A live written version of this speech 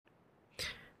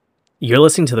You're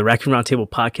listening to the Raccoon Roundtable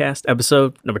podcast,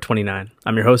 episode number 29.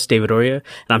 I'm your host, David Oria, and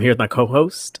I'm here with my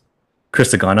co-host,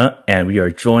 Chris Agana, and we are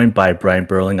joined by Brian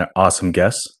Berling, our awesome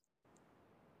guest.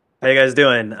 How you guys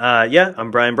doing?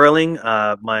 I'm Brian Berling.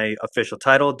 My official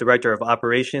title, Director of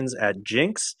Operations at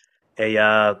Jinx,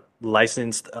 a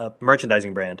licensed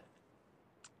merchandising brand.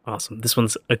 Awesome. This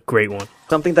one's a great one.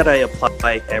 Something that I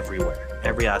apply everywhere,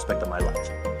 every aspect of my life.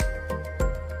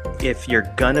 If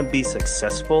you're gonna be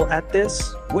successful at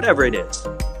this, whatever it is,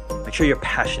 make sure you're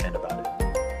passionate about it,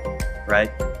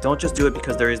 right? Don't just do it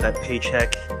because there is that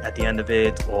paycheck at the end of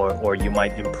it, or you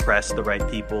might impress the right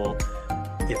people.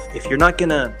 If you're not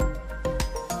gonna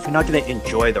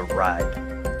enjoy the ride,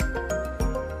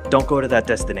 don't go to that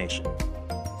destination.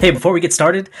 Hey, before we get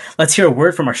started, let's hear a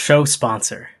word from our show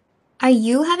sponsor. Are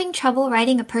you having trouble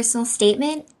writing a personal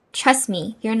statement? Trust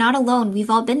me, you're not alone.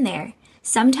 We've all been there.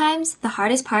 Sometimes the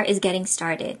hardest part is getting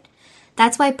started.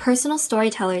 That's why Personal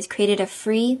Storytellers created a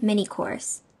free mini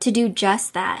course to do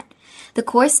just that. The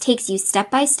course takes you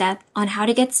step by step on how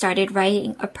to get started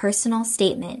writing a personal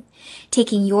statement,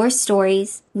 taking your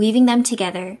stories, weaving them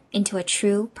together into a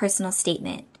true personal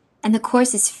statement. And the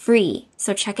course is free,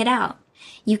 so check it out.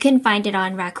 You can find it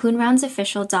on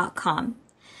raccoonroundsofficial.com.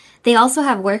 They also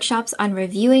have workshops on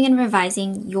reviewing and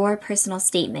revising your personal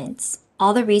statements.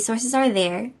 All the resources are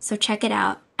there, so check it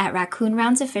out at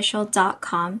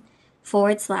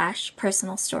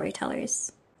raccoonroundsofficial.com/personal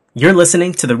storytellers. You're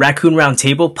listening to the Raccoon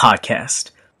Roundtable podcast.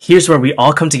 Here's where we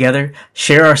all come together,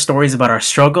 share our stories about our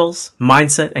struggles,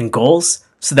 mindset, and goals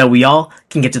so that we all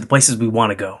can get to the places we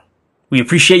want to go. We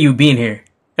appreciate you being here,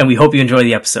 and we hope you enjoy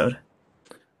the episode.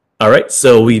 All right,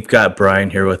 so we've got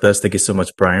Brian here with us. Thank you so much,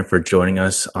 Brian, for joining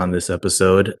us on this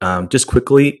episode. Just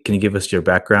quickly, can you give us your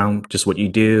background, just what you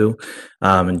do,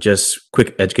 and just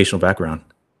quick educational background?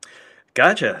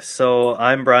 Gotcha. So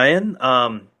I'm Brian.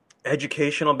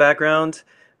 Educational background.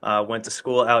 Went to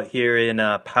school out here in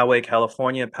Poway,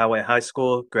 California, Poway High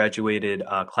School. Graduated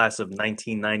class of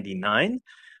 1999.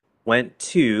 Went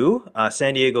to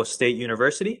San Diego State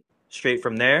University. Straight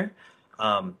from there.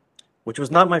 Which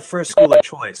was not my first school of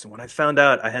choice. When I found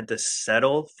out I had to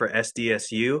settle for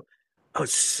SDSU, I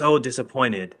was so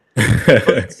disappointed.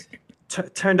 But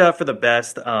turned out for the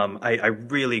best. I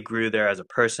really grew there as a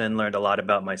person, learned a lot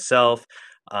about myself.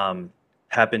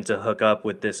 Happened to hook up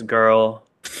with this girl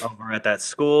over at that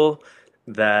school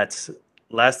that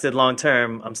lasted long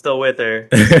term. I'm still with her.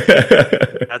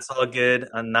 That's all good.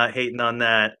 I'm not hating on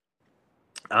that.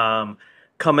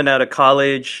 Coming out of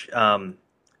college,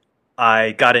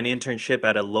 I got an internship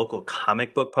at a local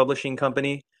comic book publishing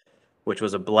company, which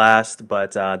was a blast,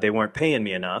 but they weren't paying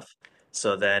me enough.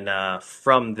 So then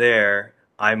from there,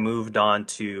 I moved on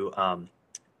to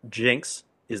Jinx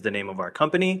is the name of our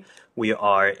company. We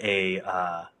are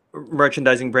a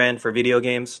merchandising brand for video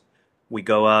games. We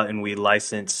go out and we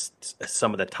license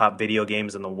some of the top video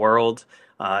games in the world,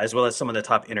 as well as some of the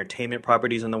top entertainment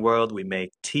properties in the world. We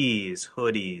make tees,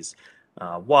 hoodies,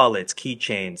 wallets,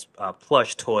 keychains,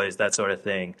 plush toys, that sort of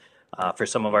thing. For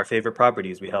some of our favorite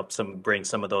properties, we help bring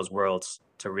some of those worlds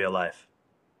to real life.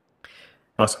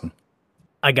 Awesome.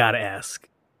 I gotta ask,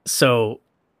 so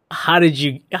how did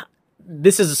you,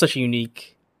 this is such a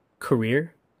unique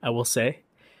career, I will say.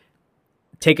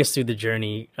 Take us through the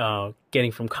journey,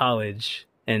 getting from college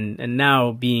and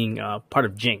now being part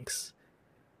of Jinx.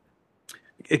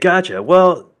 Gotcha.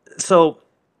 Well, so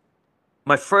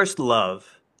my first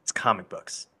love is comic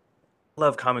books.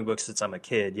 Love comic books since I'm a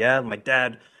kid. Yeah, my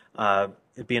dad,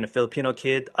 being a Filipino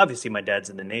kid, obviously my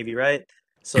dad's in the Navy, right?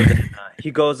 So then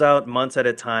he goes out months at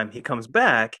a time. He comes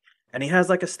back and he has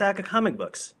like a stack of comic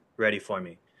books ready for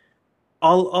me,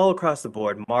 all across the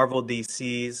board. Marvel,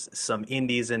 DC's, some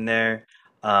indies in there,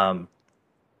 and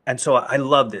so I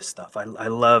love this stuff. I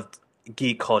loved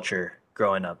geek culture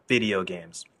growing up, video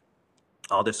games,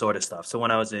 all this sort of stuff. So when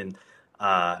I was in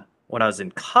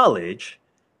college,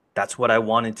 that's what I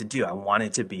wanted to do. I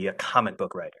wanted to be a comic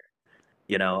book writer.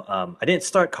 I didn't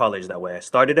start college that way. I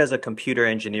started as a computer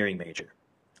engineering major,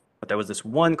 but there was this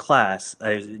one class,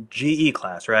 a GE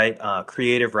class, right?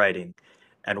 Creative writing,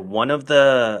 and one of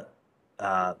the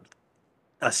uh,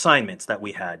 assignments that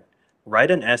we had,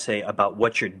 write an essay about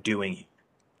what you're doing,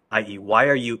 i.e., why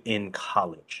are you in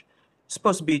college? It's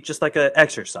supposed to be just like an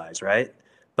exercise, right?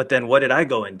 But then what did I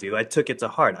go and do? I took it to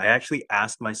heart. I actually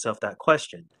asked myself that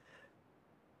question.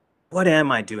 What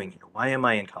am I doing here? Why am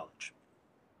I in college?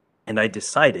 And I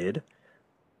decided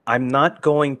I'm not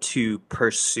going to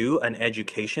pursue an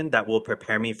education that will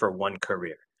prepare me for one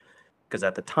career. Because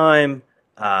at the time,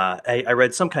 I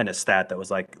read some kind of stat that was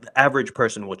like the average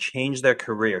person will change their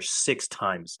career 6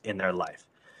 times in their life.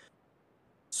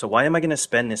 So why am I going to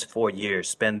spend this 4 years,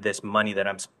 spend this money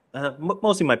that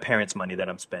mostly my parents' money that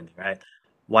I'm spending, right?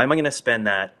 Why am I going to spend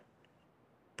that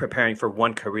preparing for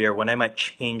one career when I might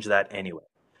change that anyway?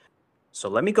 So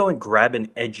let me go and grab an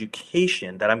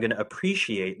education that I'm going to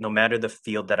appreciate no matter the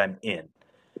field that I'm in.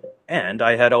 And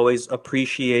I had always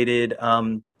appreciated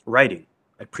writing.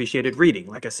 I appreciated reading.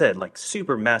 Like I said, like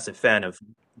super massive fan of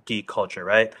geek culture,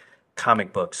 right?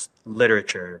 Comic books,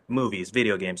 literature, movies,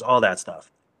 video games, all that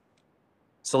stuff.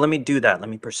 So let me do that. Let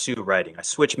me pursue writing. I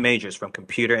switched majors from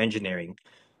computer engineering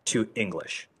to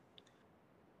English.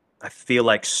 I feel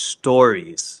like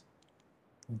stories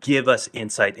give us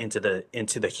insight into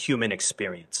the human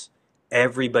experience.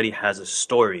 Everybody has a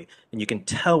story, and you can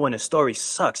tell when a story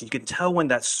sucks. You can tell when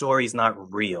that story is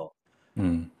not real.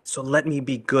 Mm. So let me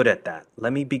be good at that.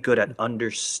 Let me be good at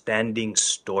understanding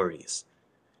stories,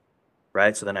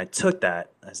 right? So then I took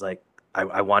that. I was like,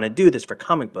 I want to do this for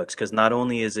comic books because not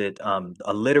only is it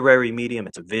a literary medium,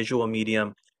 it's a visual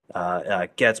medium.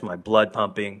 Gets my blood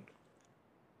pumping.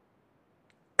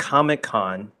 Comic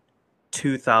Con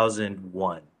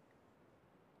 2001.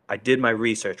 I did my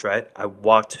research, right? I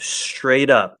walked straight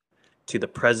up to the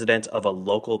president of a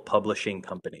local publishing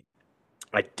company.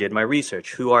 I did my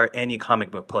research. Who are any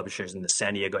comic book publishers in the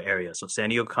San Diego area? So San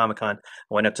Diego Comic Con,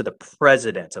 I went up to the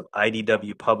president of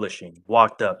IDW Publishing,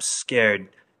 walked up, scared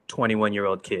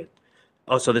 21-year-old kid.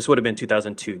 Oh, so this would have been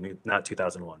 2002, not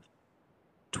 2001.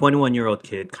 21-year-old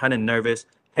kid, kind of nervous.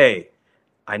 Hey,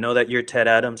 I know that you're Ted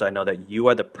Adams. I know that you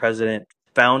are the president,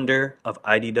 founder of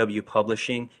IDW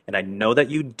Publishing, and I know that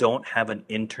you don't have an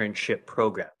internship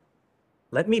program.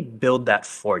 Let me build that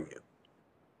for you.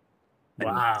 And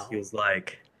he Wow. was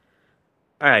like,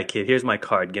 all right, kid, here's my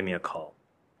card. Give me a call.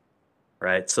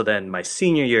 Right. So then my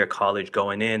senior year of college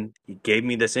going in, he gave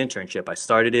me this internship. I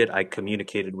started it. I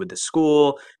communicated with the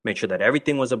school, made sure that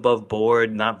everything was above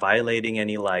board, not violating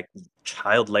any like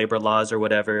child labor laws or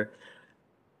whatever.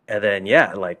 And then,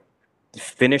 yeah, like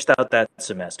finished out that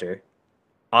semester,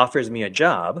 offers me a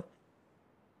job.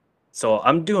 So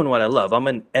I'm doing what I love. I'm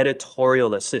an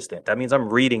editorial assistant. That means I'm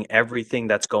reading everything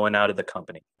that's going out of the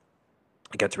company.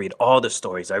 I get to read all the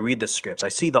stories. I read the scripts. I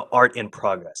see the art in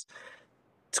progress.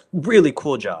 It's a really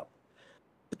cool job.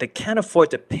 But they can't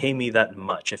afford to pay me that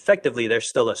much. Effectively, they're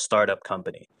still a startup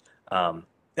company,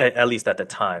 at least at the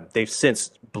time. They've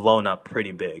since blown up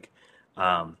pretty big.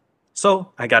 Um,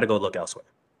 so I got to go look elsewhere.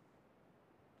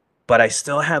 But I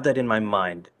still have that in my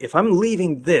mind. If I'm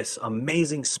leaving this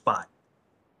amazing spot,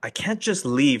 I can't just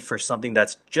leave for something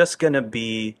that's just going to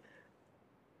be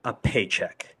a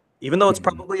paycheck. Even though it's Mm.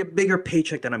 probably a bigger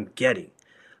paycheck than I'm getting,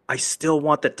 I still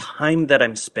want the time that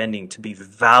I'm spending to be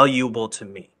valuable to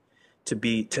me,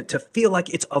 to feel like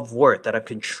it's of worth, that I'm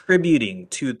contributing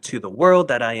to the world,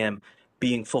 that I am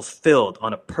being fulfilled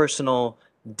on a personal,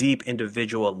 deep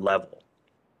individual level.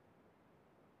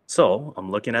 So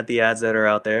I'm looking at the ads that are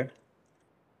out there.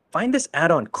 Find this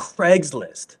ad on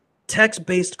Craigslist,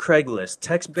 text-based Craigslist,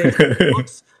 text-based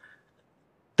looks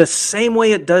the same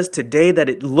way it does today that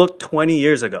it looked 20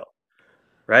 years ago,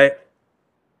 right?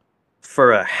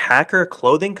 For a hacker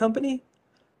clothing company?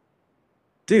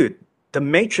 Dude, The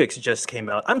Matrix just came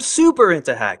out. I'm super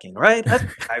into hacking, right? I've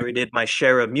pirated my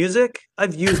share of music.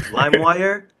 I've used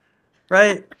LimeWire,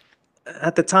 right?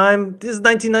 At the time, this is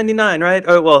 1999, right?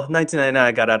 Or well, 1999,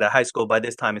 I got out of high school. By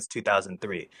this time, it's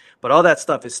 2003. But all that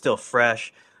stuff is still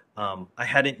fresh. I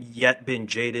hadn't yet been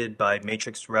jaded by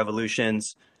Matrix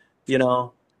Revolutions, you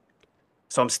know?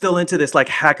 So I'm still into this like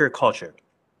hacker culture.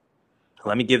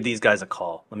 Let me give these guys a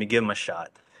call. Let me give them a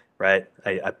shot, right?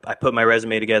 I put my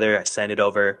resume together. I send it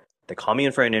over. They call me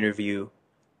in for an interview.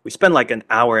 We spend like an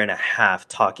hour and a half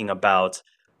talking about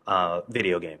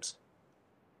video games.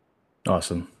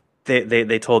 Awesome.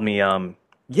 They told me,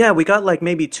 yeah, we got like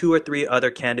maybe two or three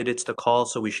other candidates to call,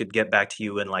 so we should get back to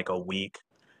you in like a week.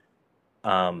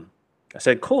 I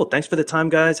said, cool, thanks for the time,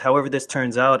 guys. However this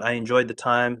turns out, I enjoyed the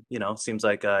time. You know, seems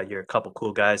like you're a couple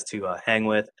cool guys to hang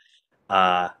with.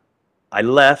 Uh, I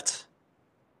left.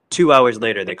 2 hours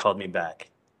later, they called me back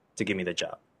to give me the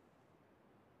job.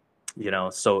 You know,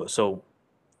 so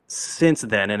since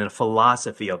then, and a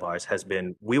philosophy of ours has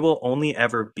been, we will only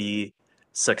ever be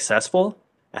successful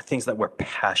at things that we're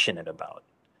passionate about.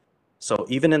 So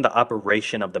even in the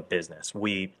operation of the business,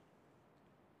 we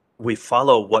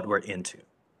follow what we're into,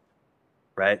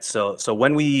 right? So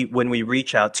when we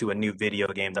reach out to a new video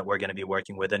game that we're going to be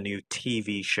working with, a new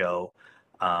TV show,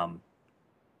 um,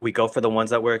 we go for the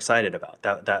ones that we're excited about,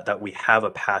 that we have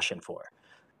a passion for.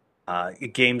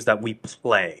 Games that we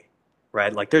play,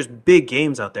 right? Like there's big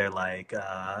games out there like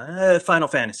Final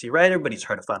Fantasy, right? Everybody's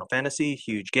heard of Final Fantasy,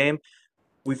 huge game.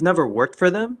 We've never worked for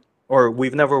them or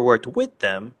we've never worked with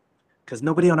them because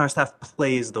nobody on our staff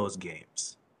plays those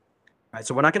games. Right?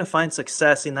 So we're not going to find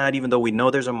success in that, even though we know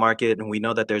there's a market and we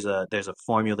know that there's a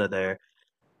formula there.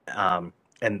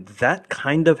 And that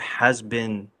kind of has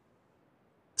been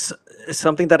s-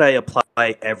 something that I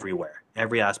apply everywhere,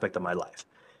 every aspect of my life.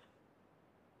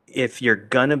 If you're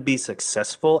gonna be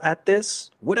successful at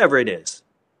this, whatever it is,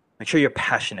 make sure you're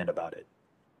passionate about it,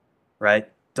 right?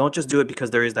 Don't just do it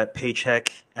because there is that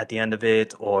paycheck at the end of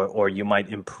it, or you might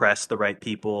impress the right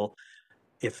people.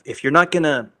 If you're not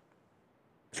gonna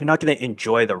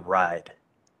enjoy the ride,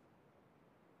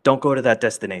 don't go to that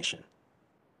destination.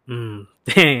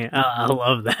 Dang, I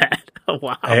love that.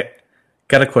 Wow. I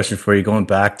got a question for you going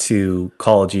back to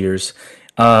college years.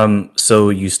 So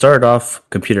you started off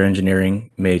computer engineering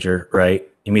major, right?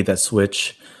 You made that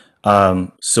switch.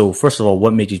 So first of all,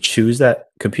 what made you choose that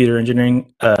computer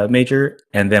engineering major?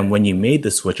 And then when you made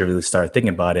the switch or really started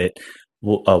thinking about it,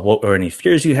 what were any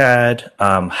fears you had?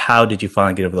 How did you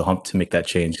finally get over the hump to make that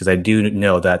change? Because I do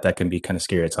know that that can be kind of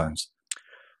scary at times.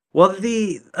 Well,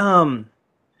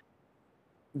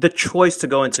 the choice to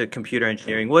go into computer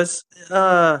engineering was,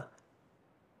 for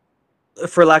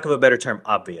lack of a better term,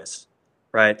 obvious,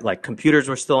 right? Like computers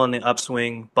were still on the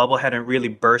upswing. Bubble hadn't really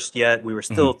burst yet. We were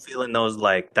still Hmm. feeling those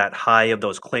like that high of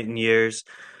those Clinton years.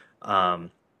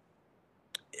 Um,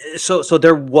 so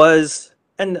there was,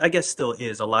 and I guess still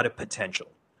is, a lot of potential,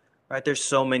 right? There's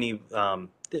so many.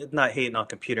 Not hating on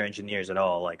computer engineers at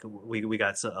all. Like we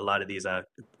got a lot of these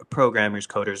programmers,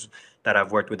 coders that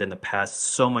I've worked with in the past.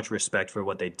 So much respect for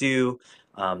what they do.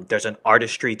 There's an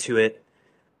artistry to it.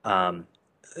 Um,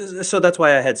 so that's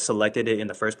why I had selected it in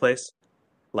the first place.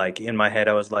 Like in my head,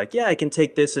 I was like, yeah, I can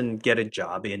take this and get a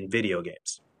job in video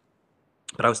games.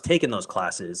 But I was taking those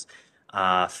classes,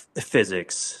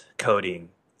 physics, coding,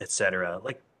 etc.,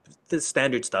 like the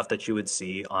standard stuff that you would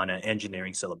see on an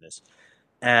engineering syllabus.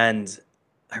 And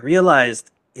I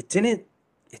realized it didn't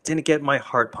get my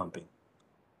heart pumping.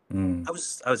 Mm.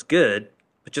 I was good,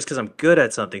 but just because I'm good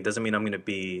at something doesn't mean I'm going to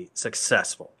be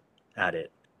successful at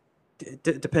it.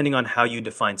 Depending on how you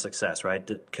define success, right?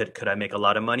 Could I make a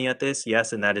lot of money at this?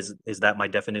 Yes, and that is that my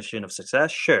definition of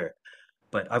success? Sure.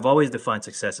 But I've always defined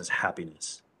success as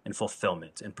happiness and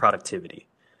fulfillment and productivity.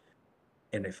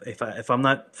 And if I'm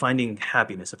not finding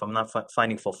happiness, if I'm not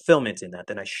finding fulfillment in that,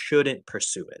 then I shouldn't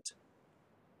pursue it,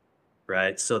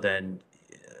 right? So then,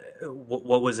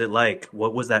 what was it like?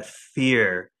 What was that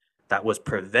fear that was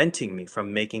preventing me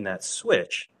from making that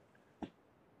switch?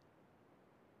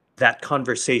 That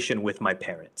conversation with my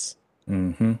parents.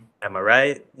 Hmm. Am I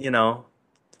right?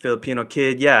 Filipino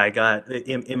kid. Yeah, I got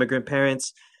immigrant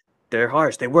parents. They're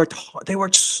harsh. They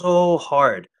worked so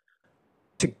hard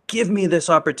to give me this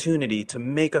opportunity to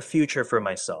make a future for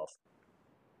myself.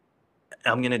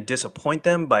 I'm gonna disappoint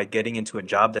them by getting into a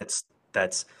job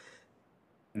that's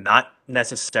not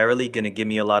necessarily gonna give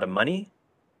me a lot of money.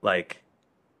 Like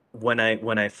when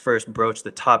I first broached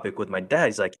the topic with my dad,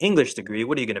 he's like, English degree,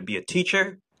 what are you gonna be, a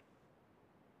teacher?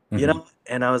 Hmm.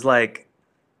 And I was like,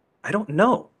 I don't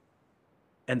know.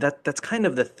 And that's kind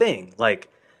of the thing. Like,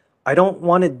 I don't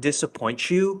want to disappoint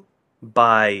you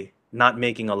by not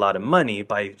making a lot of money,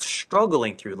 by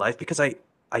struggling through life, because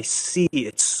I see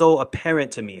it's so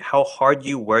apparent to me how hard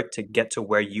you work to get to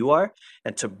where you are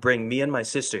and to bring me and my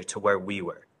sister to where we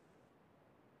were.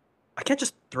 I can't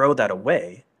just throw that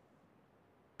away,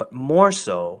 but more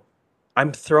so,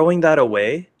 I'm throwing that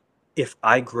away if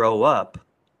I grow up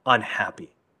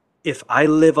unhappy. If I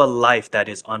live a life that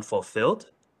is unfulfilled,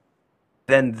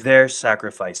 then their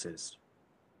sacrifices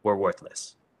were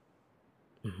worthless.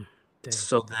 Mhm. Dang.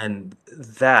 So then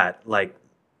that, like,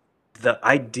 the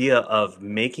idea of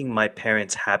making my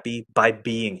parents happy by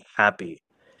being happy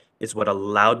is what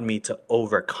allowed me to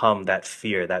overcome that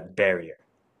fear, that barrier,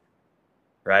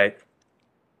 right?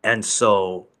 And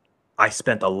so I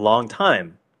spent a long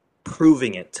time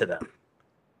proving it to them.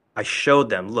 I showed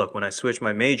them, look, when I switched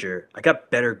my major, I got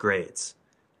better grades.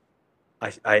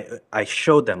 I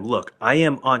showed them, look, I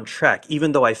am on track,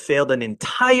 even though I failed an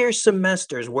entire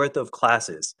semester's worth of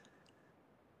classes.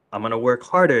 I'm going to work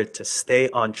harder to stay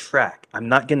on track. I'm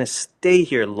not going to stay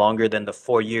here longer than the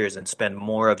 4 years and spend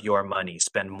more of your money,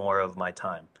 spend more of my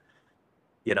time.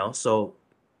 So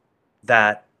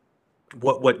that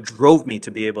what drove me to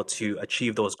be able to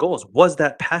achieve those goals was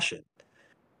that passion.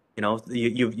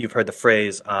 You've heard the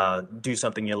phrase, do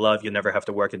something you love, you'll never have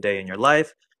to work a day in your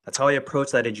life. That's how I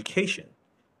approach that education.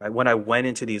 Right? When I went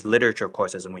into these literature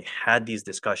courses and we had these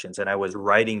discussions and I was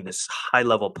writing this high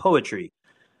level poetry, it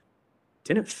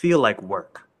didn't feel like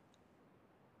work.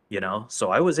 So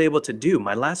I was able to do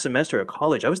my last semester of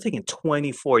college, I was taking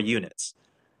 24 units.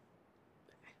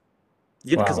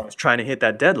 Because I Wow. was trying to hit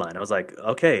that deadline. I was like,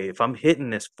 okay, if I'm hitting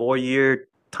this 4 year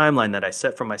timeline that I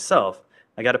set for myself,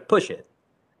 I got to push it.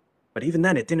 But even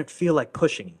then, it didn't feel like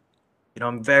pushing it.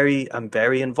 I'm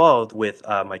very involved with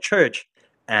my church,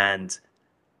 and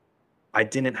I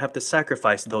didn't have to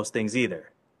sacrifice those things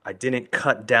either. I didn't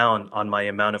cut down on my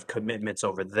amount of commitments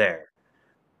over there,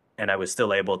 and I was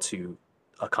still able to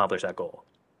accomplish that goal.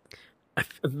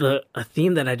 The a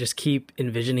theme that I just keep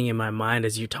envisioning in my mind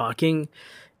as you talking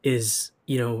is,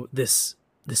 this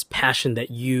passion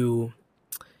that you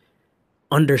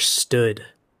understood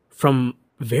from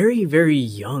very very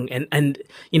young, and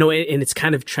it's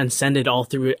kind of transcended all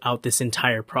throughout this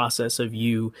entire process of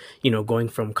you, going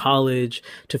from college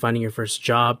to finding your first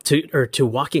job to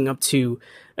walking up to,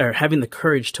 or having the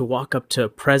courage to walk up to a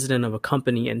president of a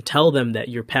company and tell them that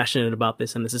you're passionate about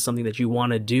this and this is something that you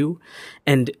want to do,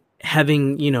 and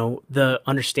having, the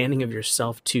understanding of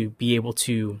yourself to be able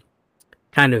to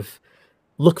kind of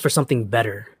look for something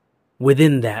better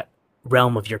within that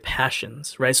realm of your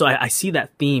passions, right? So I see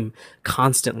that theme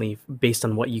constantly based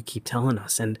on what you keep telling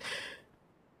us. And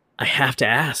I have to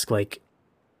ask, like,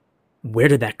 where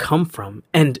did that come from?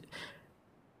 And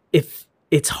if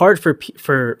it's hard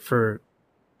for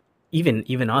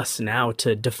even us now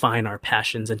to define our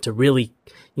passions and to really,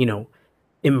 you know,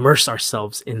 immerse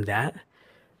ourselves in that,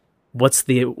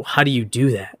 how do you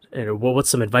do that? Or what's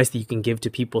some advice that you can give to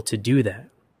people to do that?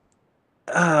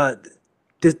 Uh,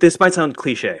 this might sound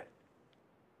cliche.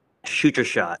 Shoot your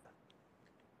shot.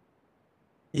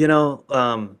 You know,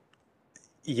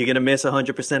 you're gonna miss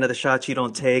 100% of the shots you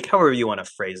don't take, however you want to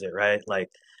phrase it, right?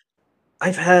 Like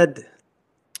I've had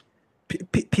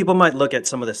people might look at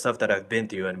some of the stuff that I've been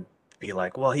through and be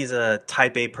like, well, he's a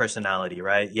type A personality,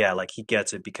 right? Yeah, like he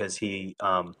gets it because he,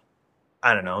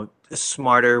 I don't know, is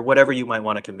smarter, whatever you might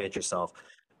want to convince yourself.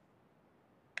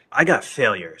 I got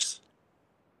failures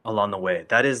along the way.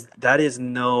 That is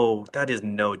no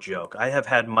joke. I have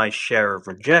had my share of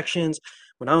rejections.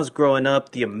 When I was growing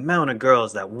up, the amount of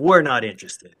girls that were not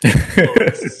interested. Oh,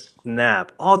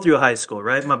 snap. All through high school,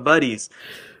 right? My buddies,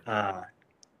 uh,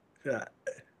 uh,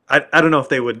 I don't know if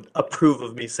they would approve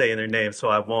of me saying their name, so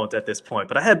I won't at this point.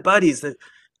 But I had buddies that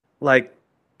like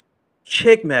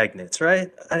chick magnets,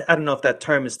 right? I don't know if that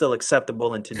term is still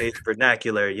acceptable in today's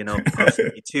vernacular, post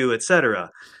Me Too,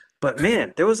 etc. But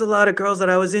man, there was a lot of girls that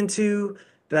I was into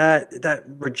that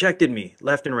rejected me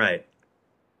left and right.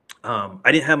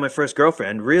 I didn't have my first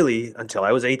girlfriend really until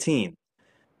I was 18.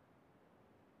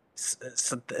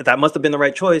 So that must have been the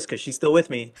right choice because she's still with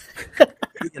me,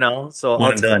 So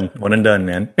One I'll and take done. One and done,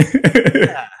 man.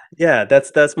 yeah, yeah,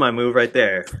 that's my move right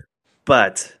there.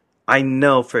 But I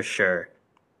know for sure,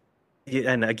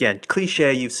 and again,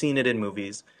 cliche, you've seen it in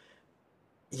movies.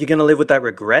 You're gonna live with that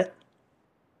regret,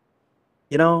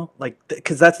 like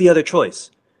because that's the other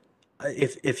choice.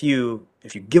 If you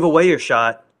give away your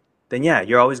shot, then yeah,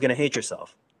 you're always gonna hate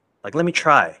yourself. Like let me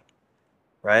try,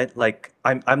 right? Like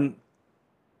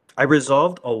I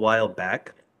resolved a while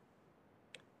back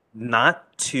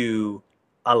not to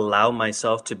allow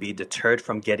myself to be deterred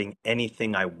from getting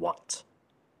anything I want.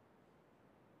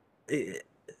 I-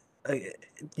 I-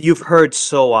 You've heard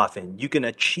so often you can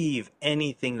achieve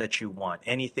anything that you want.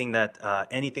 Anything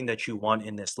that you want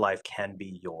in this life can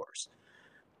be yours.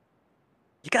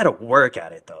 You got to work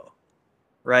at it though,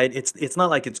 right? It's not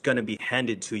like it's going to be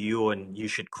handed to you and you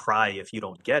should cry if you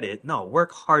don't get it. No,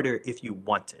 work harder if you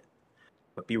want it,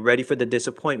 but be ready for the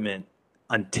disappointment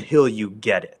until you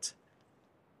get it.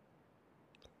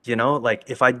 Like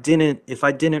if I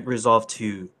didn't resolve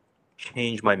to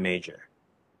change my major,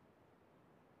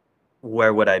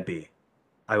 where would I be?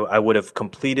 I would have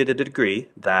completed a degree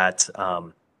that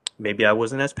maybe I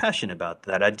wasn't as passionate about,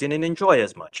 that I didn't enjoy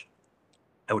as much.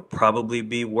 I would probably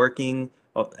be working,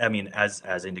 I mean,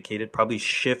 as indicated, probably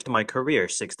shift my career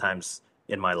 6 times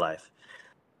in my life.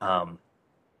 Um,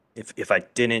 if I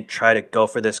didn't try to go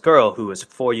for this girl who was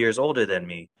 4 years older than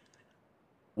me,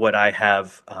 would I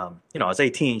have, I was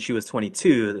 18, she was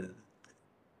 22,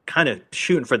 kind of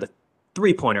shooting for the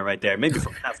 3 pointer right there, maybe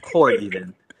from half court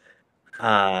even.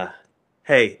 Uh,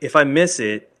 hey, if I miss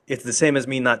it, it's the same as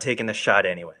me not taking the shot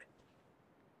anyway.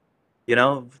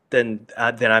 Then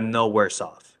I'm no worse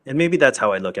off. And maybe that's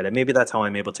how I look at it. Maybe that's how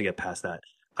I'm able to get past that.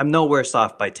 I'm no worse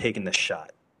off by taking the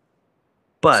shot.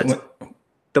 So But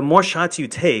the more shots you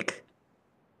take,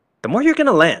 the more you're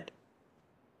gonna land.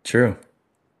 true,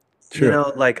 true.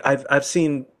 Like I've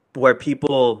seen where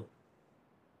people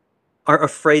are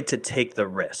afraid to take the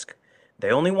risk.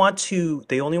 They only want to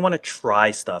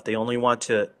try stuff. They only want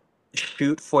to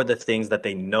shoot for the things that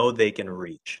they know they can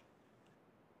reach.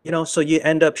 So you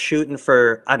end up shooting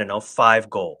for, I don't know, 5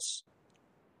 goals.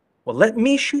 Well, let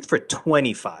me shoot for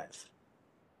 25.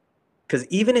 Because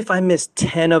even if I miss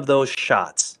 10 of those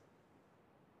shots,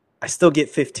 I still get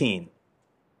 15,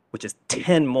 which is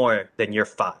 10 more than your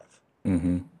five.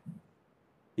 Hmm.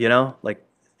 You know, like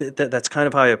that's kind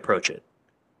of how I approach it.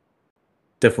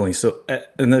 Definitely. So,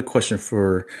 another question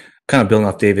for kind of building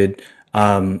off David.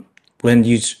 Um, when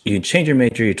you changed your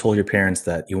major, you told your parents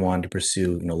that you wanted to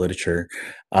pursue, literature.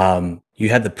 You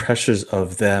had the pressures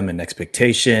of them and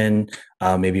expectation.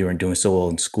 Maybe you weren't doing so well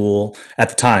in school at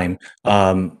the time.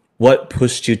 What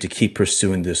pushed you to keep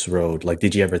pursuing this road? Like,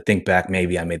 did you ever think back,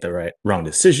 maybe I made the wrong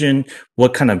decision?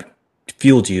 What kind of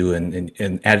fueled you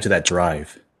and added to that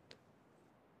drive?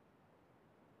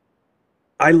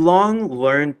 I long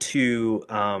learned to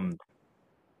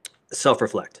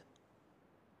self-reflect.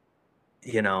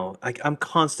 I'm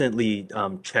constantly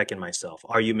checking myself.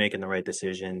 Are you making the right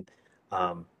decision?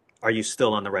 Um, are you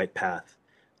still on the right path?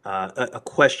 A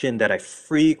question that I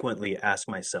frequently ask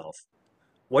myself: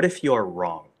 what if you're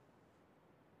wrong?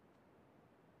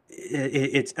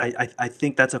 I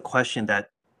think that's a question that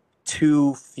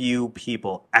too few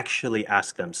people actually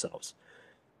ask themselves.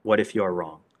 What if you're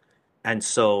wrong? And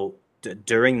so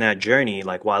during that journey,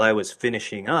 like while I was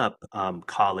finishing up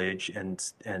college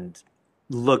and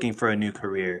looking for a new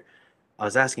career, I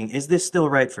was asking, is this still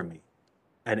right for me?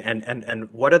 And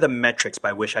what are the metrics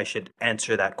by which I should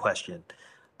answer that question?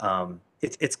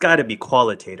 It's got to be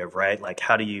qualitative, right? Like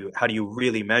how do you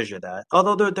really measure that?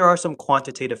 Although there are some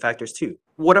quantitative factors too.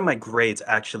 What do my grades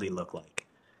actually look like?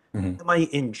 Hmm. Am I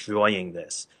enjoying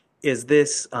this? Does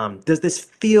this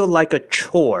feel like a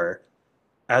chore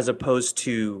as opposed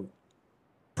to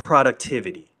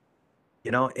productivity?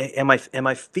 Am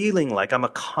I feeling like I'm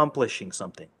accomplishing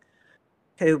something?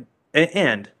 Okay,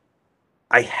 and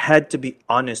I had to be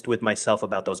honest with myself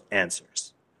about those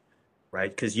answers,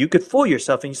 right? Because you could fool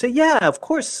yourself and you say, "Yeah, of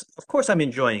course, I'm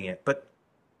enjoying it," but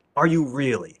are you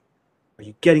really? Are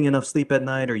you getting enough sleep at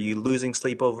night? Are you losing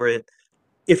sleep over it?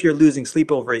 If you're losing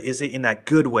sleep over it, is it in that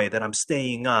good way that I'm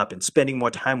staying up and spending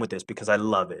more time with this because I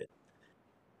love it?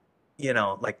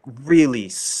 Like really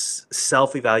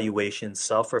self-evaluation,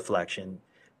 self-reflection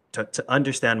to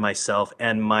understand myself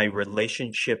and my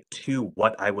relationship to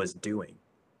what I was doing.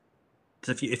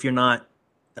 So if you're not,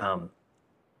 um,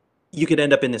 you could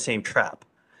end up in the same trap,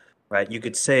 right? You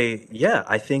could say, "Yeah,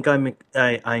 I think I'm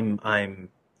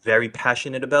very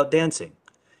passionate about dancing."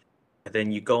 And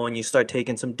then you go and you start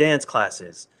taking some dance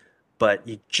classes, but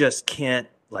you just can't,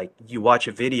 like, you watch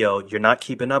a video, you're not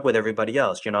keeping up with everybody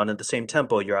else. You're not at the same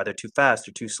tempo. You're either too fast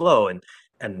or too slow.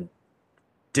 And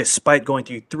despite going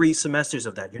through 3 semesters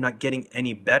of that, you're not getting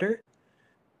any better.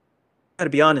 You got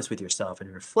to be honest with yourself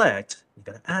and reflect. You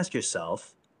got to ask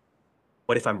yourself,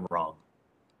 what if I'm wrong?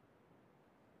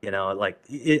 Like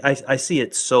I see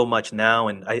it so much now,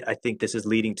 and I think this is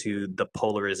leading to the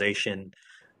polarization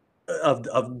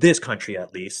of this country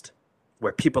at least,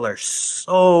 where people are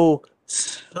so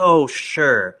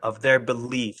sure of their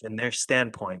belief and their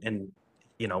standpoint, and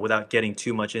without getting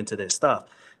too much into this stuff,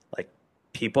 like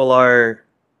people are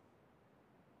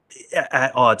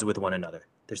at odds with one another.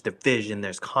 There's division,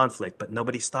 there's conflict, but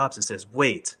nobody stops and says,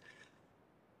 "Wait,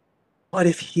 what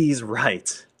if he's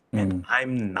right and Hmm.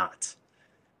 I'm not?"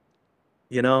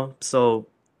 So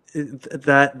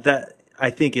that I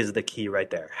think is the key right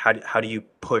there. How do you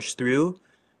push through?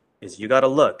 Is you got to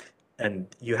look and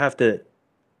you have to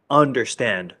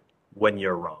understand when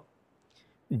you're wrong.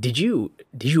 Did you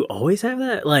always have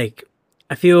that? Like,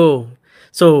 I feel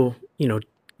so,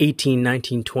 18,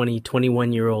 19, 20,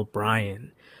 21-year-old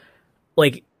Brian,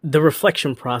 like the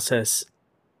reflection process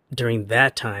during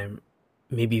that time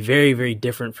may be very, very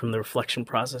different from the reflection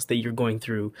process that you're going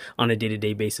through on a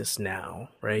day-to-day basis now,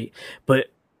 right? But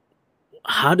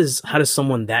how does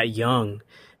someone that young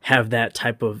have that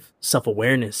type of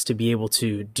self-awareness to be able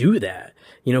to do that?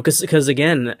 Because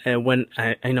again, when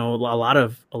I know a lot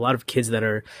of kids that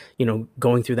are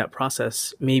going through that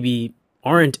process maybe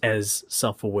aren't as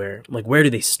self-aware. Like, where do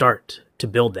they start to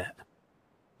build that?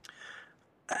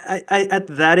 I at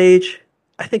that age,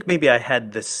 I think maybe I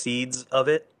had the seeds of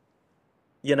it.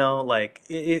 Like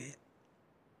it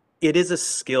is a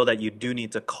skill that you do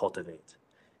need to cultivate.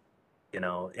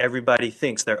 Everybody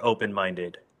thinks they're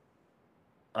open-minded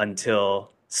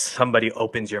until somebody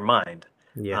opens your mind.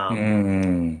 Yeah.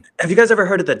 Mm. Have you guys ever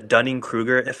heard of the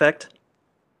Dunning-Kruger effect?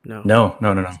 No. No,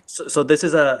 no, no, no. So this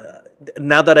is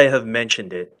now that I have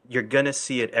mentioned it, you're gonna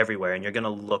see it everywhere and you're gonna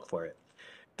look for it.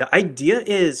 The idea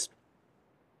is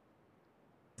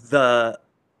the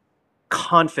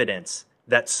confidence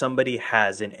that somebody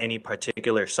has in any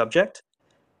particular subject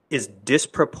is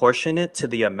disproportionate to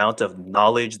the amount of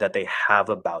knowledge that they have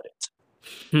about it.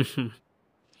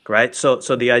 right? So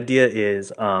the idea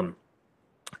is,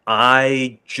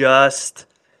 I just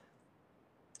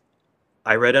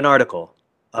I read an article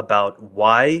about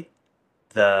why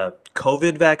the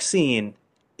COVID vaccine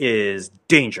is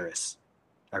dangerous.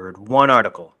 I read one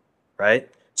article, right?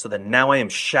 So then now I am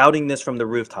shouting this from the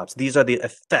rooftops. These are the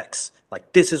effects.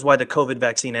 Like, this is why the COVID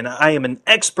vaccine, and I am an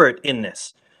expert in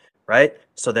this, right?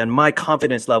 So then my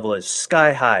confidence level is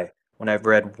sky high. When I've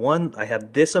read one, I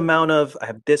have this amount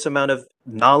of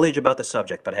knowledge about the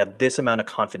subject, but I have this amount of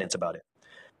confidence about it.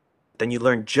 Then you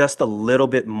learn just a little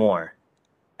bit more,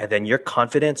 and then your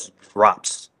confidence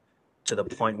drops to the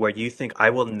point where you think, I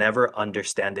will never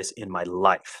understand this in my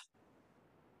life,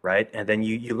 right? And then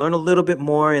you learn a little bit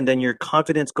more, and then your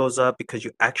confidence goes up because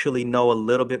you actually know a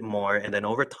little bit more. And then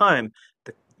over time,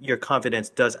 your confidence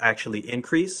does actually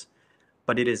increase,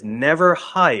 but it is never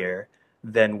higher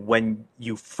than when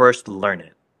you first learn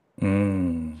it,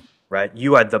 Mm. right?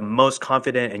 You are the most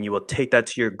confident and you will take that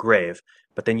to your grave,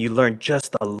 but then you learn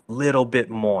just a little bit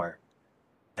more,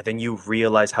 and then you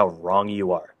realize how wrong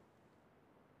you are.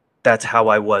 That's how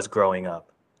I was growing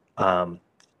up. Um,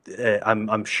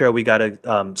 I'm sure we got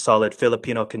a solid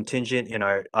Filipino contingent in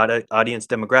our audience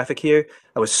demographic here.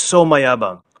 I was so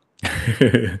mayabang,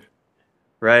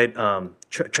 right?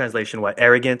 Translation, what?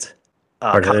 Arrogant,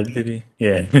 Hard-headed, cocky, maybe?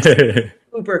 Yeah.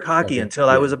 super cocky Okay. until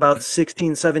I Yeah. was about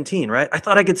 16, 17, right? I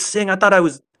thought I could sing. I thought I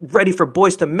was ready for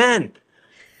Boys to Men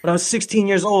when I was 16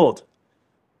 years old.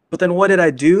 But then what did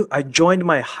I do? I joined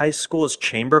my high school's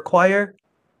chamber choir.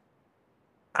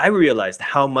 I realized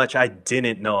how much I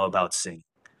didn't know about singing.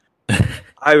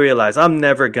 I realized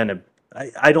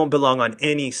I don't belong on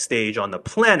any stage on the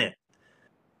planet.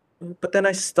 But then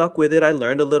I stuck with it. I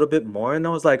learned a little bit more and I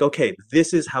was like, okay,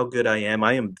 this is how good I am.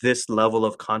 I am this level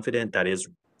of confident that is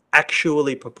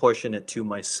actually proportionate to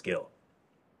my skill,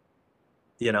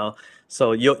 you know?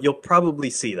 So you'll probably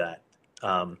see that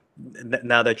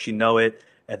now that you know it.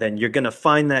 And then you're gonna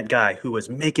find that guy who is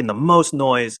making the most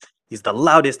noise. He's the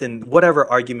loudest in whatever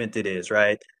argument it is,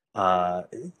 right? Uh,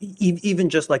 Even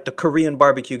just like the Korean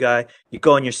barbecue guy, you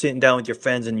go and you're sitting down with your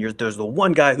friends, and there's the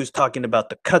one guy who's talking about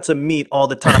the cuts of meat all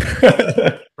the time,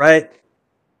 right?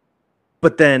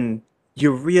 But then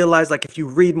you realize, like, if you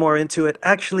read more into it,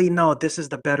 actually, no, this is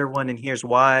the better one, and here's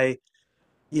why,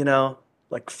 you know?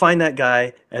 Like, find that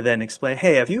guy and then explain,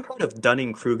 hey, have you heard of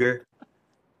Dunning-Kruger?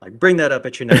 Like, bring that up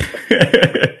at your next.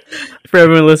 For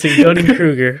everyone listening, Dunning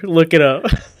Kruger, look it up.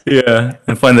 Yeah,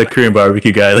 and find the Korean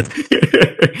barbecue guy.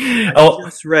 I Oh,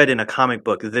 just read in a comic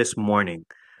book this morning.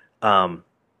 Um,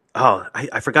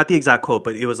 I forgot the exact quote,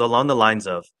 but it was along the lines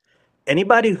of,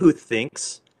 anybody who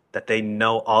thinks that they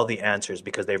know all the answers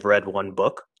because they've read one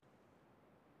book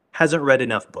hasn't read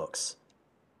enough books.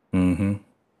 hmm, Yeah.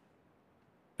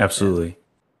 absolutely.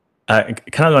 I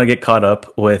kind of want to get caught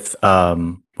up with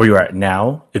where you're at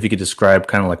now. If you could describe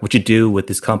kind of like what you do with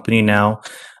this company now,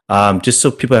 just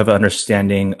so people have an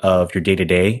understanding of your day to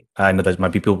day. I know there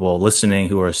might be people listening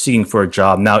who are seeking for a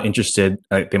job now, interested.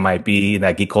 They might be in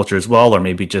that geek culture as well, or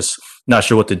maybe just not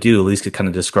sure what to do. At least could kind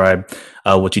of describe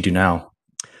what you do now.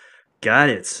 Got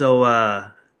it. So,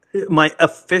 my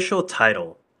official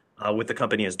title with the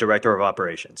company is Director of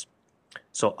Operations.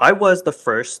 So, I was the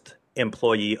first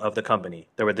employee of the company.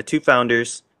 There were the two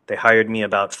founders. They hired me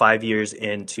about 5 years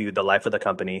into the life of the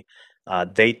company.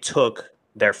 They took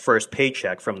their first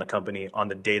paycheck from the company on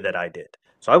the day that I did.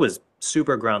 So, I was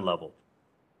super ground level.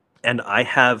 And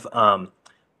I've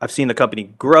seen the company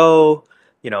grow,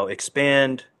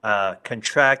 expand,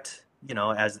 contract,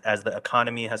 as the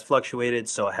economy has fluctuated,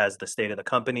 so has the state of the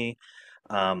company.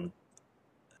 Um,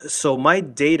 so my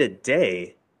day to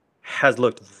day has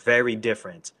looked very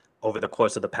different over the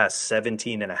course of the past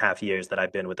 17 and a half years that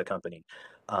I've been with the company.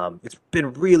 It's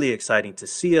been really exciting to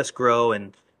see us grow.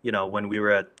 And, when we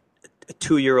were a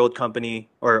 2 year old company,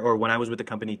 or when I was with the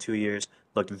company 2 years,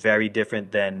 looked very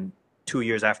different than 2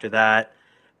 years after that.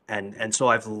 And so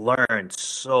I've learned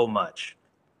so much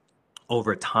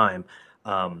over time.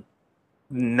 Um,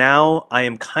 Now I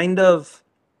am kind of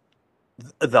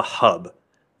the hub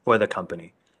for the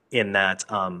company in that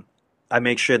I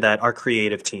make sure that our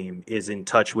creative team is in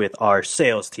touch with our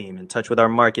sales team, in touch with our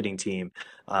marketing team,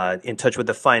 in touch with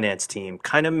the finance team,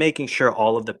 kind of making sure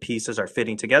all of the pieces are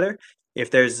fitting together. If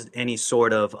there's any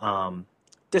sort of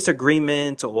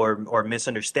disagreement or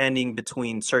misunderstanding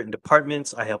between certain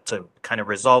departments, I help to kind of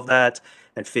resolve that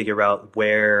and figure out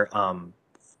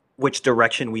which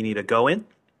direction we need to go in.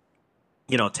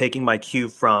 Taking my cue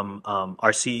from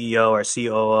our CEO, our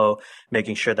COO,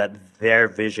 making sure that their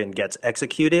vision gets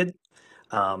executed.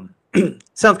 Um,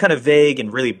 Sounds kind of vague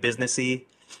and really businessy,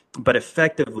 but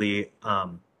effectively,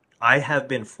 I have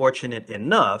been fortunate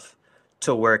enough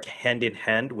to work hand in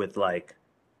hand with like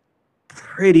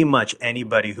pretty much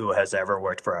anybody who has ever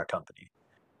worked for our company.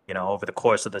 You know, over the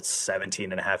course of the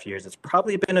 17 and a half years, it's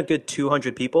probably been a good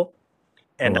 200 people. Oh,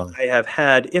 And wow. I have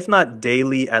had, if not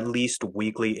daily, at least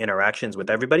weekly interactions with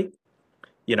everybody,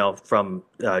 you know, from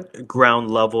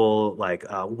ground level, like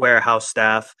warehouse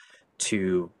staff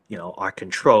to, you know, our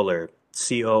controller,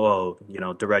 COO, you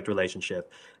know, direct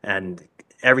relationship, and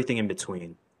everything in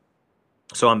between.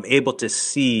 So I'm able to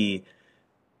see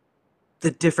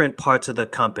the different parts of the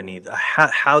company,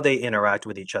 how they interact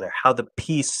with each other, how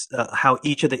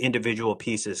each of the individual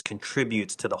pieces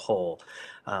contributes to the whole.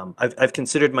 I've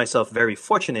considered myself very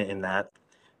fortunate in that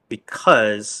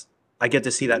because I get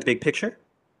to see that big picture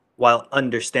while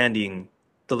understanding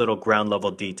the little ground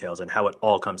level details and how it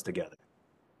all comes together.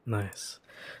 Nice.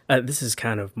 This is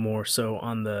kind of more so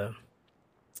on the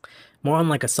more on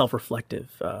like a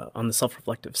self-reflective on the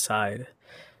self-reflective side.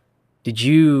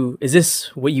 Is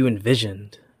this what you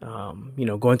envisioned?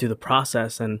 Going through the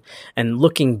process and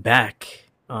looking back,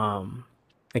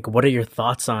 like what are your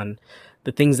thoughts on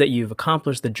the things that you've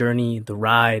accomplished, the journey, the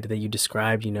ride that you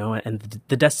described, and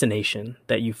the destination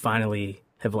that you finally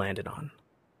have landed on?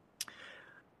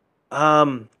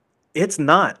 Um, it's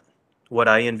not what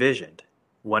I envisioned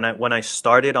when I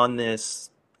started on this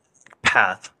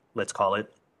path, let's call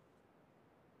it.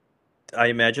 I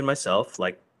imagined myself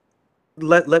like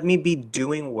let me be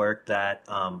doing work that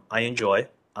I enjoy.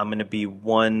 I'm gonna be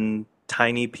one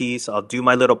tiny piece. I'll do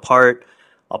my little part.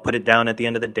 I'll put it down at the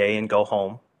end of the day and go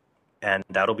home, and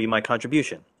that'll be my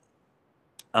contribution.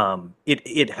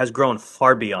 It has grown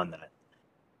far beyond that.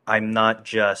 I'm not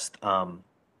just I'm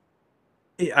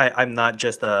not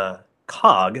just a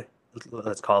cog,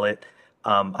 let's call it.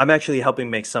 I'm actually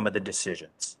helping make some of the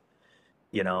decisions.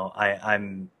 You know,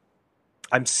 I'm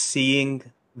seeing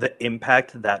the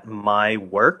impact that my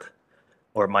work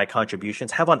or my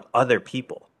contributions have on other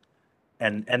people,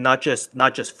 and not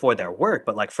just for their work,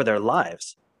 but like for their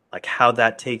lives, like how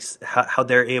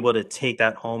they're able to take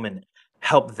that home and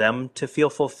help them to feel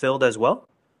fulfilled as well.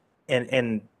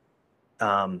 And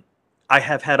um, I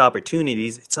have had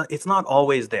opportunities. It's not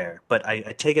always there, but I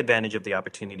take advantage of the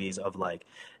opportunities of like,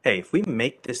 hey, if we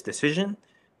make this decision,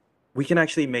 we can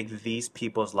actually make these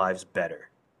people's lives better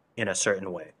in a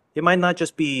certain way. It might not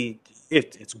just be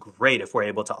it's great if we're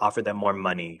able to offer them more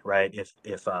money, right? If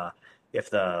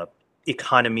the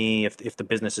economy, if the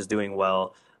business is doing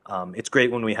well, it's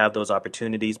great when we have those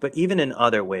opportunities. But even in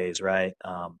other ways, right?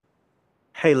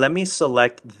 Hey, let me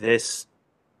select this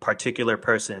particular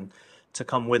person to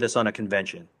come with us on a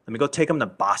convention. Let me go take them to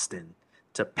Boston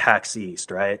to PAX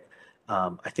East, right?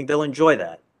 I think they'll enjoy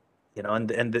that, you know,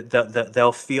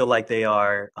 they'll feel like they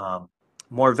are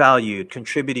more valued,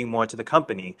 contributing more to the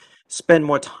company, spend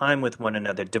more time with one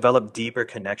another, develop deeper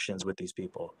connections with these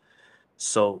people.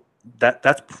 So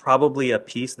that's probably a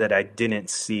piece that I didn't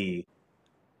see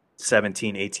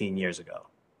 17, 18 years ago,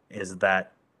 is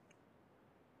that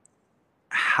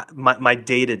my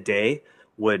day to day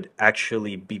would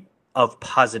actually be of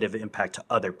positive impact to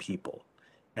other people.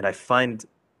 And I find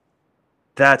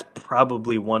that's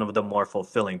probably one of the more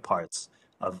fulfilling parts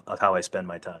of how I spend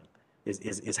my time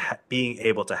is being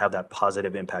able to have that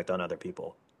positive impact on other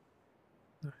people.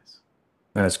 Nice.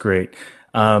 That's great.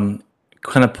 Um,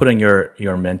 Kind of putting your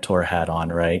mentor hat on,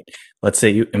 right? Let's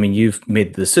say I mean, you've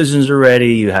made the decisions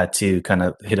already. You had to kind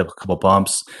of hit up a couple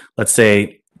bumps. Let's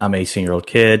say I'm an 18-year-old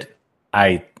kid.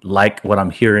 I like what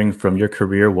I'm hearing from your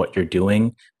career, what you're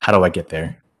doing. How do I get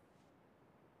there?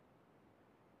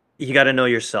 You got to know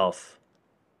yourself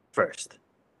first.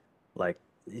 Like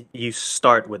you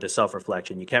start with a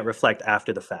self-reflection. You can't reflect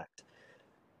after the fact.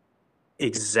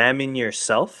 Examine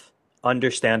yourself,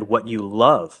 understand what you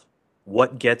love,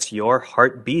 what gets your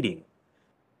heart beating.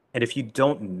 And if you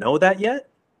don't know that yet,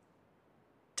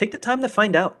 take the time to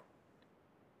find out.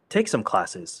 Take some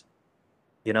classes.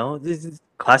 You know,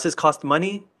 classes cost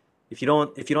money. If you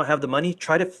don't have the money,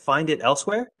 try to find it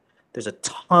elsewhere. There's a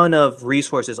ton of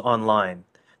resources online.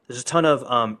 There's a ton of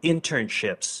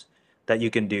internships that you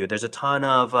can do. There's a ton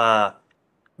of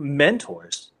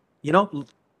mentors. You know,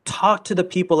 talk to the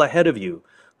people ahead of you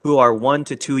who are 1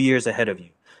 to 2 years ahead of you.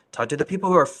 Talk to the people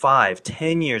who are 5,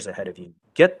 10 years ahead of you.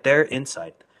 Get their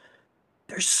insight.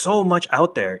 There's so much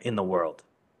out there in the world.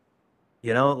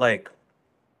 You know, like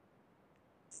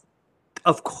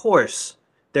of course,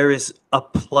 there is a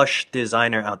plush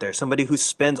designer out there, somebody who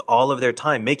spends all of their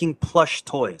time making plush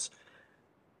toys.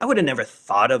 I would have never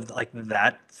thought of like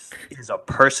that is a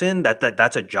person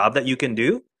that's a job that you can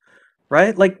do,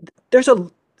 right? Like there's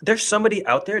somebody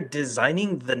out there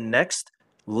designing the next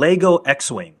Lego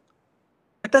X-Wing.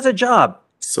 Like that's a job.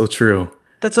 So true.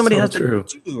 that somebody So has to true.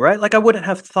 do, right? Like I wouldn't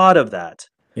have thought of that,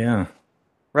 Yeah.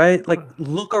 right? Like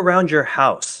look around your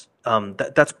house.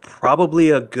 That's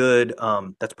probably a good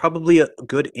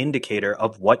indicator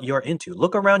of what you're into.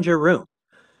 Look around your room.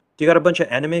 Do you got a bunch of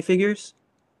anime figures?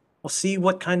 Well, see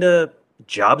what kind of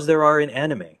jobs there are in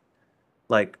anime.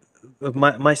 Like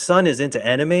my son is into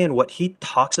anime, and what he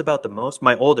talks about the most,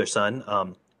 my older son,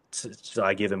 so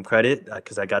I give him credit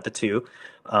because I got the two.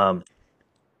 Um,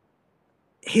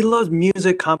 he loves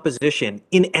music composition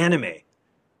in anime.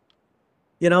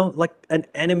 You know, like an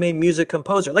anime music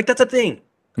composer. Like that's a thing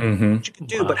Hmm. that you could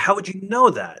do, but Wow. how would you know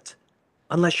that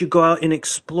unless you go out and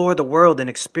explore the world and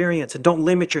experience and don't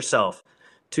limit yourself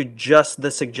to just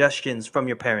the suggestions from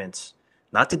your parents?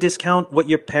 Not to discount what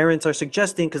your parents are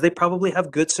suggesting, because they probably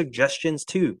have good suggestions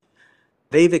too.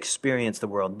 They've experienced the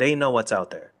world, they know what's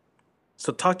out there.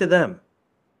 So talk to them,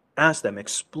 ask them,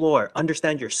 explore,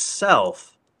 understand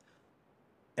yourself.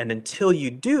 And until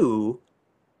you do,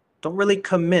 don't really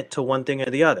commit to one thing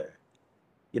or the other.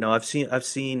 You know,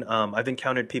 I've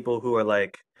encountered people who are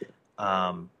like,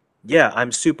 um, yeah,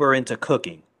 I'm super into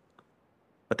cooking,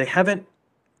 but they haven't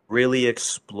really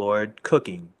explored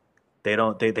cooking. They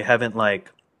haven't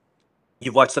like,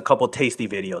 you've watched a couple tasty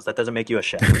videos. That doesn't make you a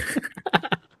chef.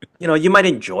 You know, you might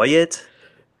enjoy it,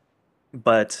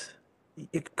 but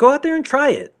go out there and try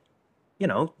it. You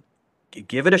know,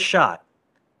 give it a shot,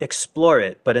 explore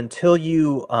it. But until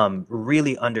you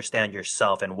really understand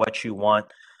yourself and what you want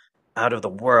out of the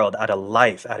world, out of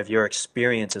life, out of your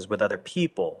experiences with other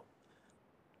people,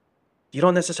 you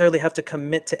don't necessarily have to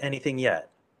commit to anything yet.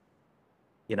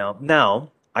 You know,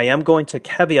 now I am going to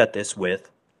caveat this with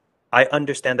I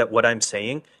understand that what I'm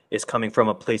saying is coming from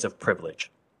a place of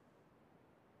privilege.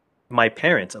 My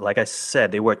parents, like I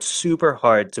said, they worked super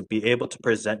hard to be able to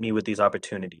present me with these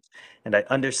opportunities. And I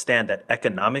understand that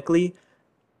economically,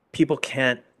 people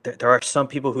can't, there are some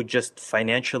people who just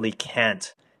financially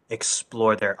can't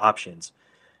explore their options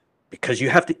because you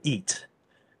have to eat,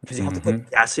 because you have to Hmm.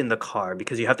 put gas in the car,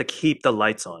 because you have to keep the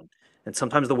lights on. And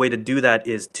sometimes the way to do that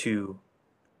is to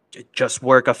just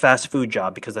work a fast food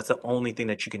job because that's the only thing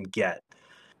that you can get.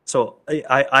 So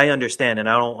I understand, and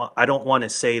I don't want to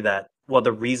say that. Well,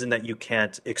 the reason that you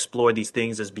can't explore these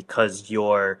things is because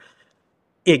you're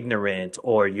ignorant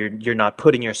or you're not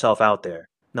putting yourself out there.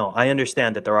 No, I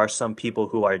understand that there are some people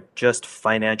who are just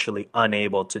financially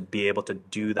unable to be able to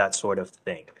do that sort of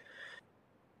thing.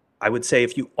 I would say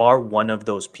if you are one of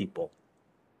those people,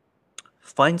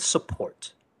 find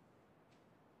support,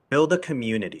 build a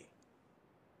community,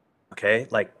 okay?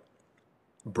 Like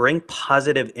bring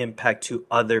positive impact to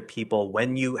other people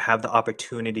when you have the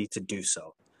opportunity to do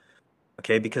so.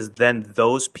 Okay, because then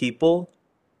those people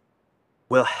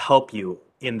will help you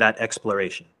in that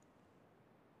exploration.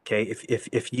 Okay,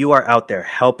 if you are out there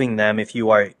helping them, if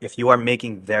you are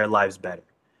making their lives better,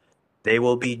 they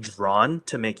will be drawn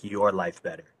to make your life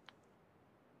better.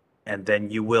 And then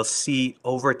you will see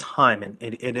over time, and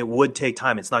it would take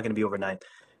time, it's not going to be overnight.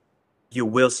 You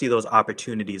will see those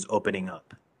opportunities opening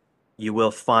up. You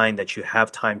will find that you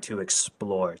have time to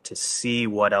explore, to see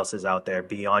what else is out there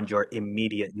beyond your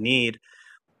immediate need.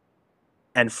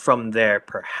 And from there,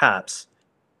 perhaps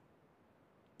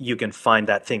you can find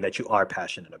that thing that you are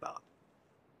passionate about.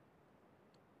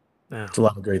 Yeah. It's a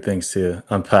lot of great things to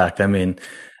unpack. I mean,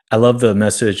 I love the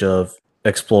message of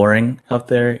exploring out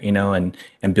there, and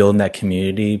building that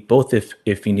community, both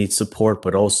if you need support,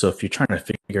 but also if you're trying to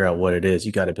figure out what it is,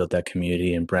 you got to build that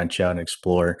community and branch out and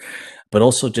explore. But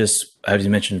also just as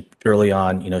you mentioned early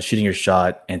on, shooting your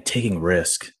shot and taking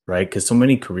risk, right? Because so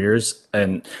many careers,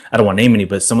 and I don't want to name any,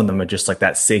 but some of them are just like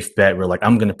that safe bet where like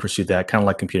I'm going to pursue that, kind of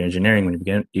like computer engineering when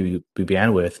you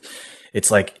began with.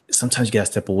 It's like sometimes you got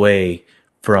to step away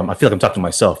from, I feel like I'm talking to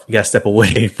myself. You got to step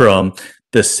away from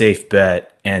the safe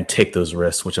bet and take those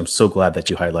risks, which I'm so glad that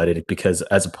you highlighted it, because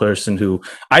as a person who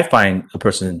I find a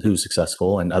person who's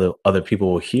successful and other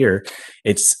people will hear,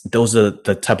 it's those are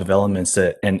the type of elements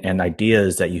that and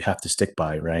ideas that you have to stick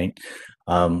by, right?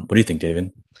 What do you think,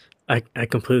 David? I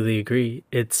completely agree.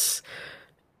 It's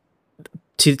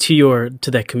to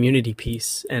that community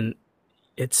piece, and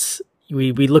it's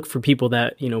we look for people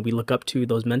that we look up to,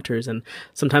 those mentors, and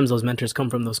sometimes those mentors come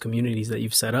from those communities that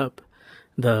you've set up.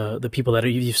 The people that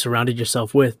you've surrounded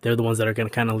yourself with, they're the ones that are going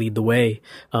to kind of lead the way,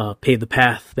 pave the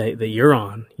path that you're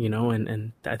on,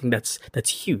 and I think that's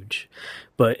huge.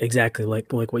 But exactly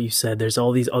like what you said, there's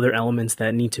all these other elements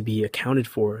that need to be accounted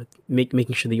for,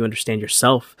 making sure that you understand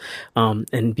yourself,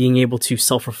 and being able to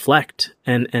self-reflect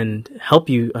and help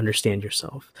you understand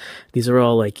yourself. These are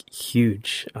all like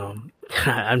huge.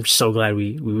 I'm so glad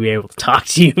we were able to talk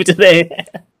to you today.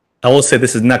 I will say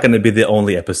this is not going to be the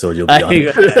only episode you'll be I on.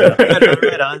 Right on,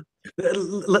 right on.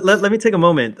 Let me take a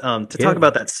moment to talk yeah.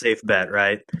 about that safe bet,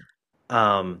 right?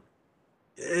 Um,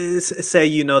 say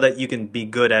you know that you can be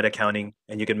good at accounting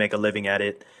and you can make a living at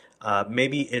it.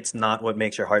 Maybe it's not what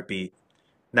makes your heart beat.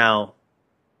 Now,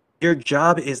 your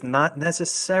job is not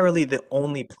necessarily the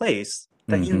only place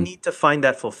that you Hmm. need to find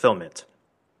that fulfillment,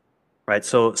 right?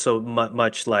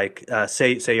 Much like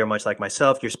say you're much like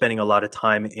myself, you're spending a lot of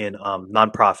time in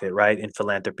nonprofit, right? In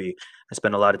philanthropy. I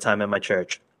spend a lot of time in my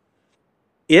church.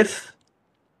 If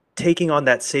taking on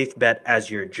that safe bet as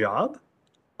your job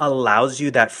allows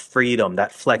you that freedom,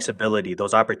 that flexibility,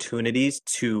 those opportunities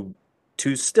to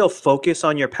still focus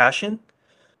on your passion,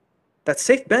 that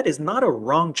safe bet is not a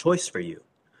wrong choice for you.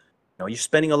 You're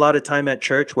spending a lot of time at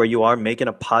church where you are making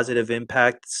a positive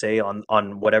impact, say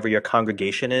on whatever your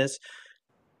congregation is.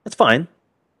 That's fine,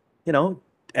 you know.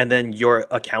 And then your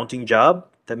accounting job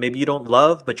that maybe you don't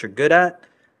love but you're good at,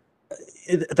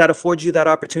 that affords you that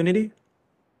opportunity,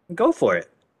 go for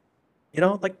it.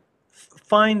 Like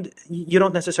find you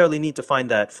don't necessarily need to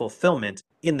find that fulfillment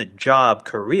in the job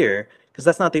career because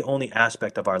that's not the only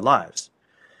aspect of our lives.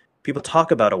 People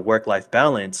talk about a work-life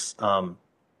balance.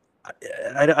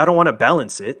 I don't want to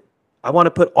balance it. I want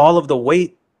to put all of the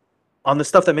weight on the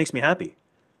stuff that makes me happy.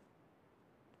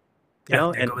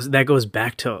 Yeah, And that goes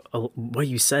back to what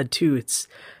you said too. It's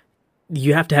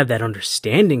you have to have that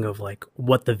understanding of like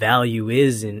what the value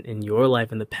is in your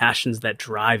life and the passions that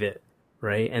drive it,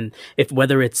 right? And if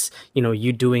whether it's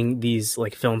you doing these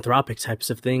like philanthropic types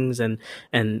of things and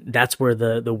that's where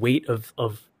the weight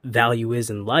of value is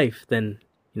in life, then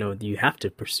you have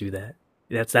to pursue that.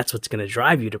 That's what's going to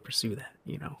drive you to pursue that.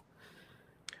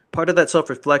 part of that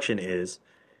self-reflection is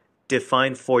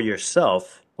define for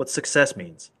yourself what success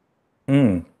means.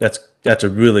 That's a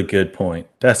really good point.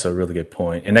 That's a really good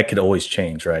point, and that could always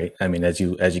change, right? I mean, as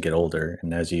you get older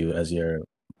and as you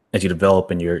develop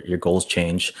and your goals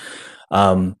change.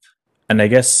 Um, and I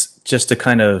guess just to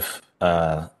kind of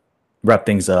wrap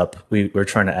things up, we're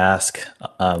trying to ask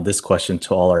this question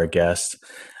to all our guests.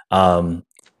 Um,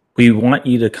 we want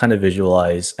you to kind of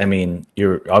visualize. I mean,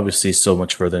 you're obviously so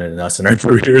much further than us in our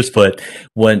careers, but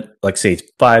when, like, say,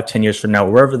 5, 10 years from now,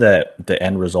 wherever that the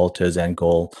end result is, end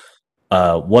goal,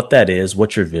 what that is,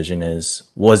 what your vision is,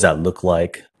 what does that look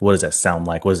like, what does that sound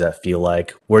like, what does that feel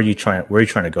like, where are you trying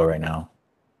to go right now?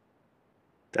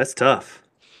 That's tough.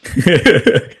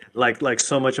 Like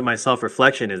so much of my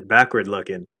self-reflection is backward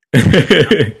looking.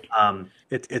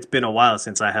 It's been a while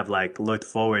since I have like looked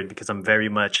forward because I'm very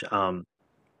much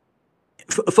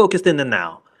focused in the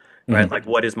now, right? Mhm. Like,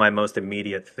 what is my most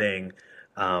immediate thing?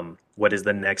 What is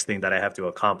the next thing that I have to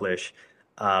accomplish?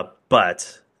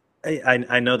 But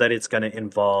I know that it's going to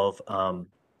involve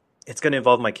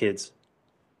my kids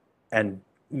and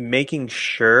making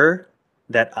sure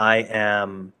that I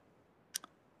am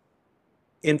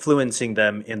influencing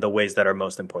them in the ways that are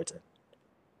most important.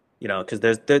 Because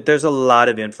there's a lot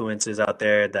of influences out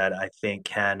there that I think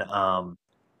can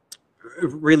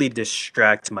really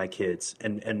distract my kids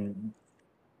and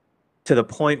to the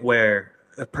point where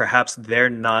perhaps they're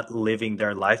not living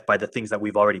their life by the things that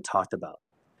we've already talked about.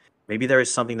 Maybe there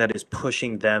is something that is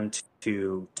pushing them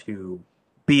to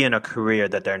be in a career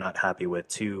that they're not happy with,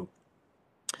 to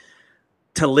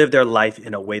live their life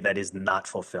in a way that is not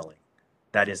fulfilling,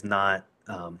 that is not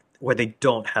where they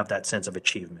don't have that sense of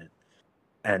achievement.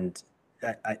 And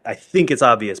I think it's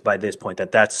obvious by this point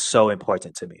that that's so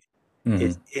important to me.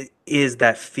 Mhm. It is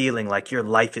that feeling like your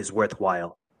life is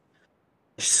worthwhile.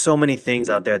 There's so many things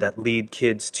out there that lead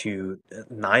kids to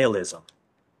nihilism.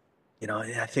 And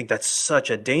I think that's such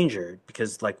a danger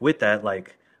because, like, with that,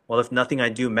 like, well, if nothing I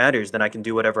do matters, then I can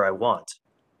do whatever I want.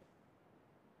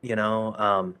 You know,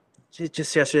 um,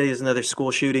 just yesterday is another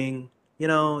school shooting.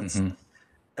 It's Mhm.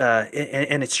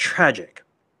 and it's tragic.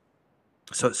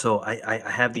 So I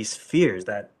have these fears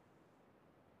that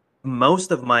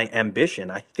most of my ambition,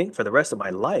 I think, for the rest of my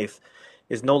life,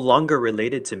 is no longer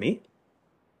related to me,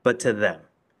 but to them.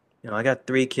 I got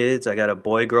three kids. I got a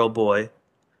boy, girl, boy,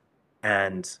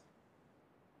 and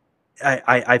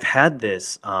I've had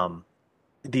these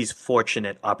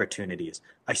fortunate opportunities.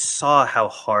 I saw how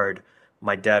hard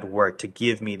my dad worked to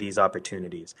give me these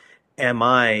opportunities. Am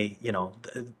I,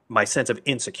 my sense of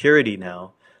insecurity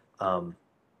now, um,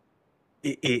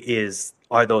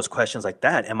 are those questions like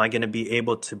that? Am I going to be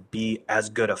able to be as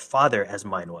good a father as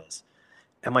mine was?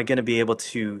 Am I going to be able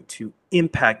to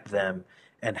impact them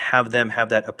and have them have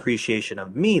that appreciation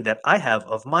of me that I have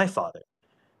of my father?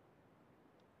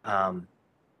 Um,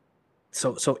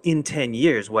 so in 10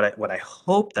 years, what I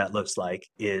hope that looks like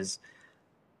is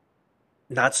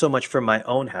not so much for my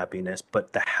own happiness,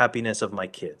 but the happiness of my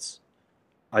kids.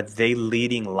 Are they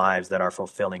leading lives that are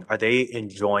fulfilling? Are they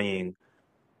enjoying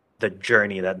the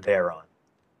journey that they're on?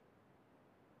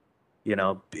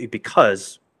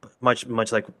 Because much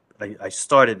like I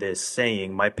started this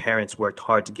saying, my parents worked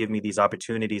hard to give me these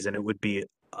opportunities, and it would be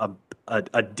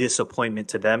a disappointment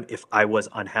to them if I was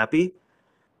unhappy.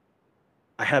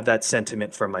 I have that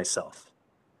sentiment for myself.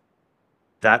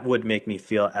 That would make me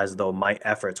feel as though my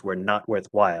efforts were not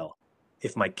worthwhile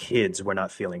if my kids were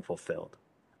not feeling fulfilled.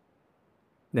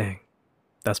 Dang,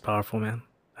 that's powerful, man.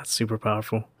 That's super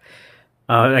powerful.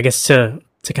 I guess to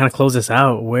kind of close this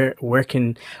out, where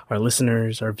can our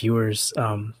listeners, our viewers,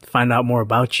 find out more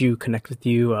about you, connect with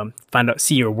you,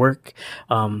 see your work,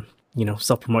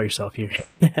 self promote yourself here.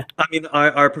 I mean,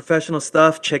 our professional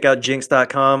stuff, check out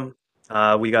jinx.com.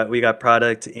 We got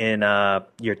product in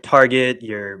your Target,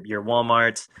 your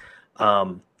Walmart.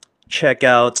 Check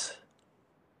out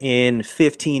in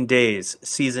 15 days,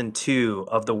 season 2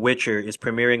 of The Witcher is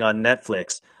premiering on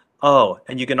Netflix. Oh,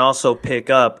 and you can also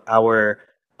pick up our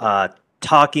uh,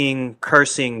 talking,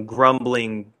 cursing,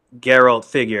 grumbling Geralt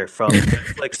figure from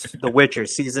Netflix The Witcher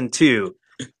season 2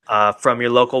 from your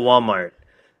local Walmart.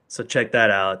 So check that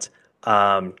out.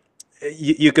 Um,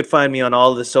 you could find me on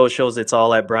all the socials. It's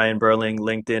all at Brian Berling,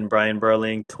 LinkedIn, Brian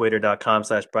Berling,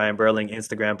 Twitter.com/Brian Berling,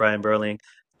 Instagram, Brian Berling.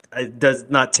 It does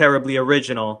not terribly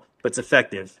original, but it's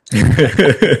effective.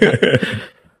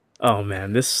 Oh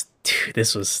man, this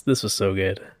was so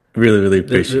good. Really, really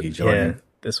appreciate you Yeah, joining.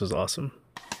 this was awesome.